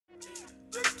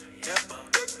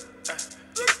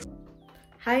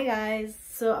Hi guys,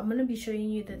 so I'm gonna be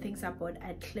showing you the things I bought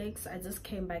at Clicks. I just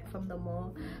came back from the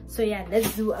mall, so yeah,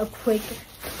 let's do a quick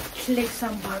Clicks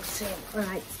unboxing. All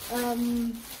right,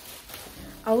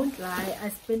 I won't lie, I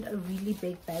spent a really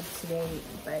big bag today,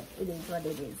 but it is what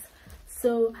it is.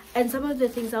 So, and some of the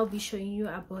things I'll be showing you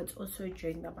I bought also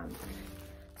during the month.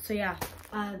 So yeah,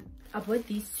 I bought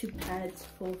these two pads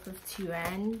for 50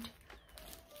 rand.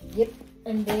 Yep.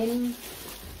 And then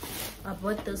I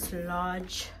bought this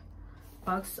large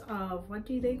box of, what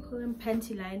do they call them,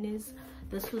 panty liners.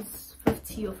 This was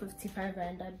 50 or 55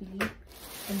 rand, I believe.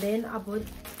 And then I bought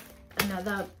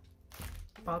another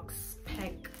box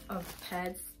pack of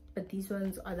pads, but these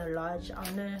ones are the large. I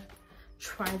want to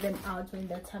try them out when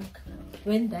that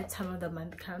time of the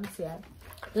month comes. Yeah,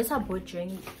 this I bought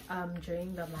during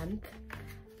the month,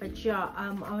 but yeah, I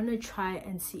want to try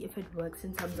and see if it works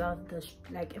in terms of the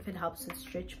like if it helps with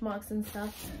stretch marks and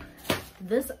stuff.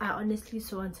 This I honestly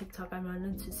saw on TikTok. I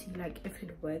wanted to see like if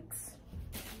it works.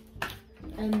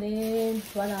 And then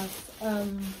what else?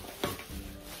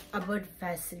 I bought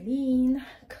Vaseline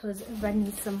because everyone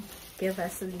needs some good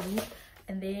Vaseline.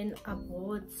 And then I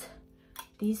bought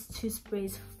these two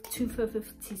sprays, 2 for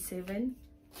 57.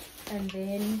 And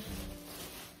then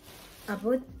I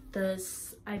bought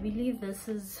this, I believe this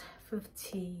is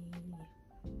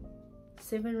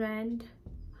 57 rand.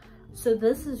 So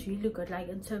this is really good, like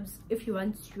in terms if you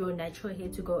want your natural hair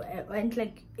to go, and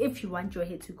like if you want your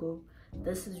hair to go,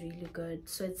 this is really good.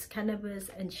 So it's cannabis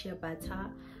and shea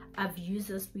butter. I've used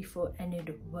this before and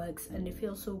it works and it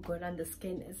feels so good on the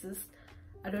skin. It's just,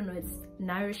 I don't know, it's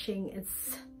nourishing.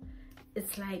 It's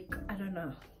like, I don't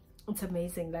know, it's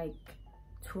amazing, like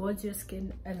towards your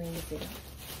skin, amazing.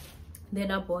 Then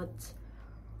I bought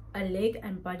a leg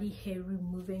and body hair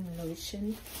removing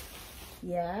lotion.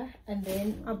 Yeah, and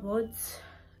then I bought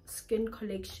Skin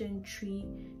Collection Tree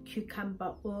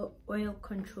Cucumber Oil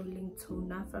Controlling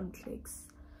Toner from Clicks.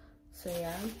 So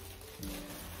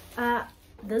yeah,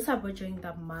 this I bought during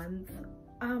the month.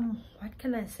 What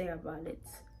can I say about it?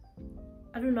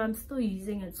 I don't know, I'm still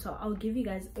using it, so I'll give you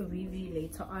guys a review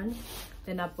later on.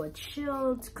 Then I bought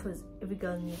Shield because every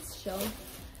girl needs Shield.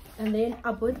 And then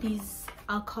I bought these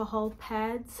alcohol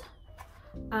pads.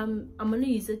 I'm gonna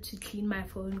use it to clean my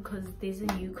phone because there's a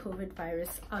new COVID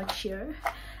virus out here,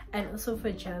 and also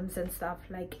for germs and stuff.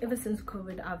 Like ever since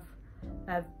COVID,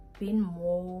 I've been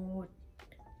more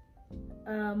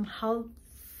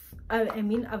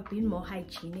I've been more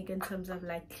hygienic in terms of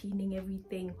like cleaning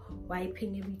everything,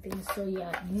 wiping everything. So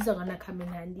yeah, these are gonna come in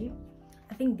handy.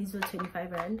 I think these were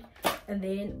 25 rand. And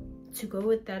then to go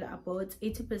with that, I bought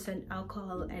 80%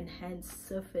 alcohol and hand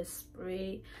surface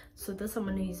spray. So this I'm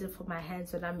gonna use it for my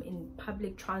hands when I'm in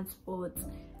public transport.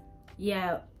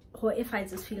 Yeah, or if I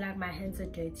just feel like my hands are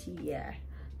dirty, yeah,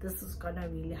 this is gonna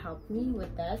really help me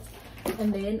with that.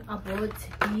 And then I bought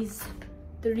these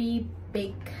 3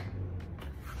 big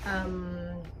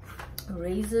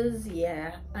razors.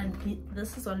 Yeah, and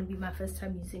this is gonna be my first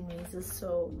time using razors,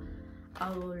 so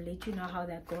I'll let you know how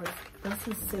that goes. This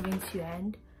is 70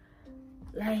 rand.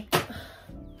 Like,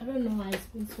 I don't know why I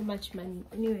spend so much money.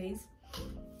 Anyways,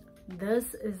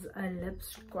 this is a lip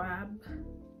scrub,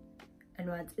 and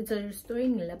what, it's a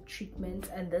restoring lip treatment,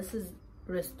 and this is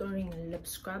restoring lip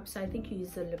scrub. So I think you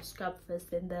use the lip scrub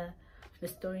first, then the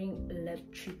restoring lip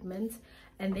treatment.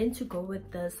 And then to go with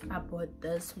this, I bought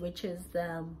this, which is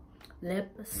the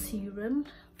lip serum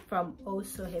from Oh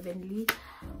So Heavenly.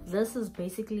 This is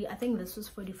basically, I think this was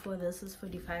 44, this is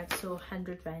 45, so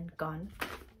 100 rand gone.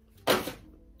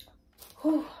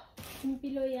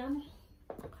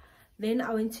 Then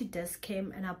I went to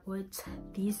Discam and I bought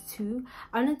these two.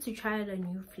 I wanted to try out a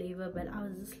new flavor, but I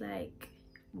was just like,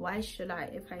 why should I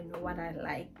if I know what I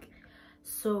like?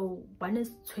 So one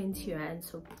is 20 rand,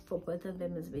 so for both of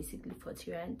them is basically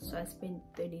 40 rand, so I spent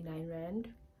 39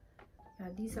 rand.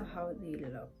 Now these are how they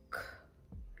look.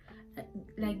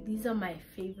 Like these are my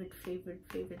favorite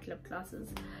lip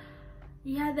glosses.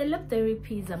 Yeah, the lip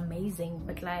therapy is amazing,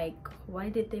 but like, why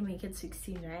did they make it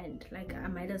 16 rand? Like, I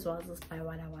might as well just buy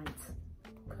what I want,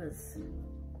 because,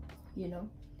 you know.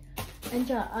 And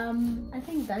yeah, I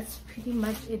think that's pretty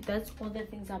much it. That's all the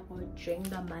things I bought during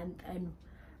the month, and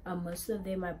most of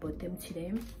them I bought them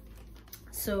today.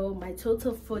 So my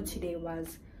total for today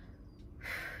was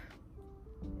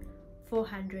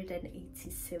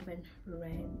 487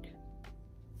 rand.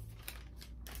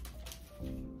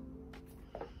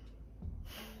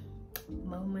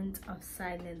 Moment of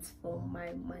silence for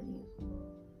my money.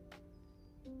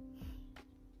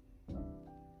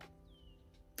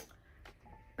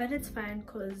 But it's fine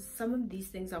because some of these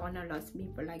things I want to last me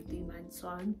for like 3 months, so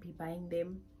I won't be buying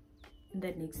them in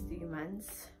the next 3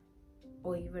 months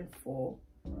or even 4.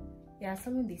 yeah,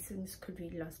 some of these things could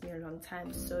really last me a long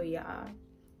time. So yeah,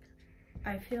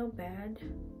 I feel bad,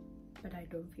 but I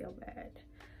don't feel bad.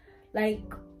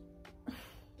 Like,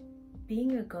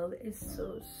 being a girl is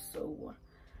so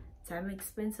damn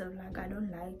expensive. Like, I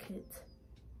don't like it.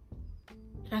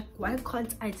 Like, why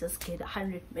can't I just get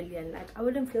 100 million? Like, I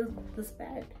wouldn't feel this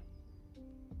bad.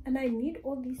 And I need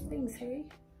all these things, hey?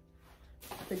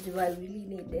 But do I really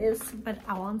need this? But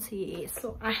I want it,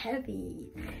 so I have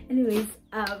it. Anyways,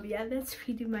 yeah, that's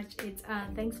pretty much it.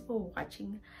 Thanks for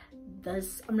watching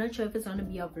this. I'm not sure if it's gonna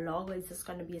be a vlog or it's just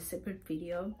gonna be a separate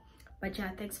video. But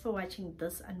yeah, thanks for watching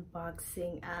this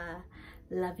unboxing.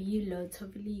 Love you loads.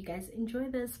 Hopefully you guys enjoy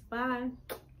this. Bye.